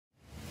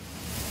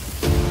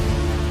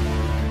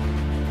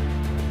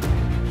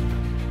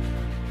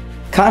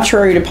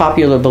Contrary to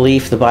popular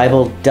belief, the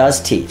Bible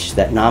does teach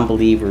that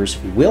non-believers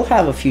will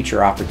have a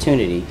future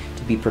opportunity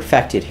to be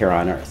perfected here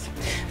on earth.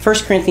 1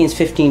 Corinthians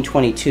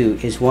 15:22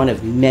 is one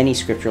of many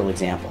scriptural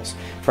examples.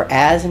 For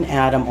as in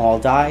Adam all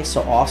die,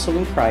 so also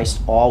in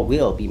Christ all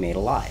will be made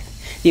alive.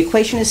 The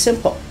equation is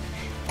simple.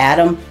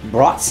 Adam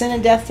brought sin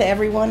and death to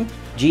everyone.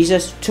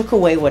 Jesus took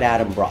away what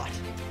Adam brought.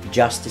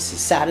 Justice is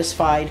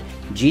satisfied.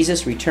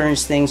 Jesus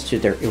returns things to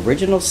their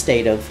original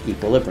state of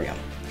equilibrium.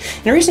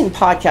 In a recent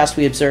podcast,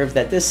 we observed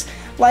that this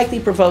likely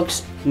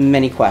provokes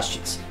many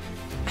questions.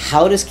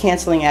 How does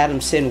canceling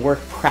Adam's sin work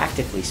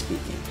practically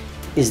speaking?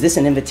 Is this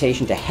an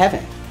invitation to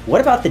heaven?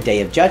 What about the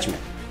day of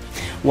judgment?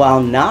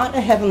 While not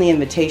a heavenly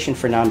invitation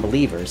for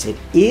non-believers, it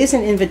is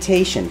an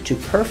invitation to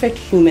perfect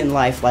human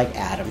life like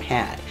Adam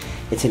had.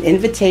 It's an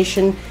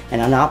invitation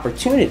and an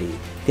opportunity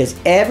because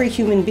every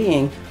human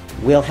being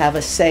will have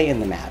a say in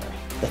the matter.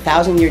 The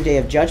 1,000-year day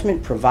of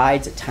judgment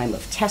provides a time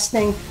of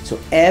testing so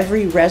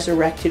every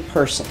resurrected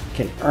person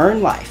can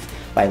earn life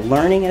by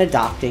learning and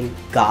adopting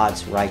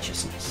God's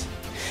righteousness.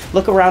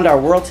 Look around our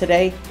world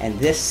today and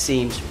this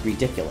seems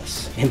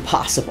ridiculous,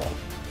 impossible.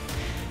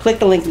 Click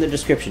the link in the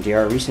description to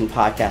hear our recent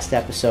podcast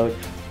episode,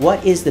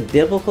 What is the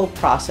Biblical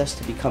Process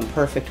to Become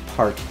Perfect?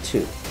 Part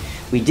 2.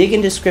 We dig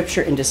into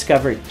Scripture and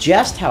discover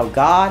just how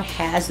God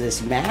has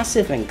this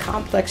massive and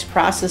complex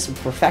process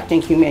of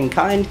perfecting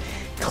humankind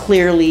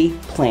clearly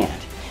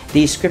planned.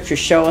 These scriptures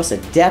show us a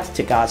depth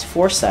to God's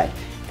foresight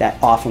that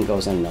often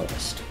goes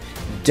unnoticed.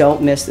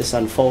 Don't miss this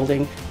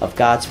unfolding of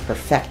God's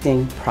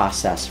perfecting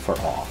process for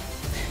all.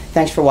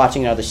 Thanks for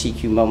watching another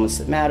CQ Moments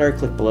That Matter.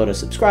 Click below to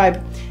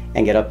subscribe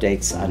and get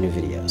updates on new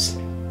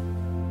videos.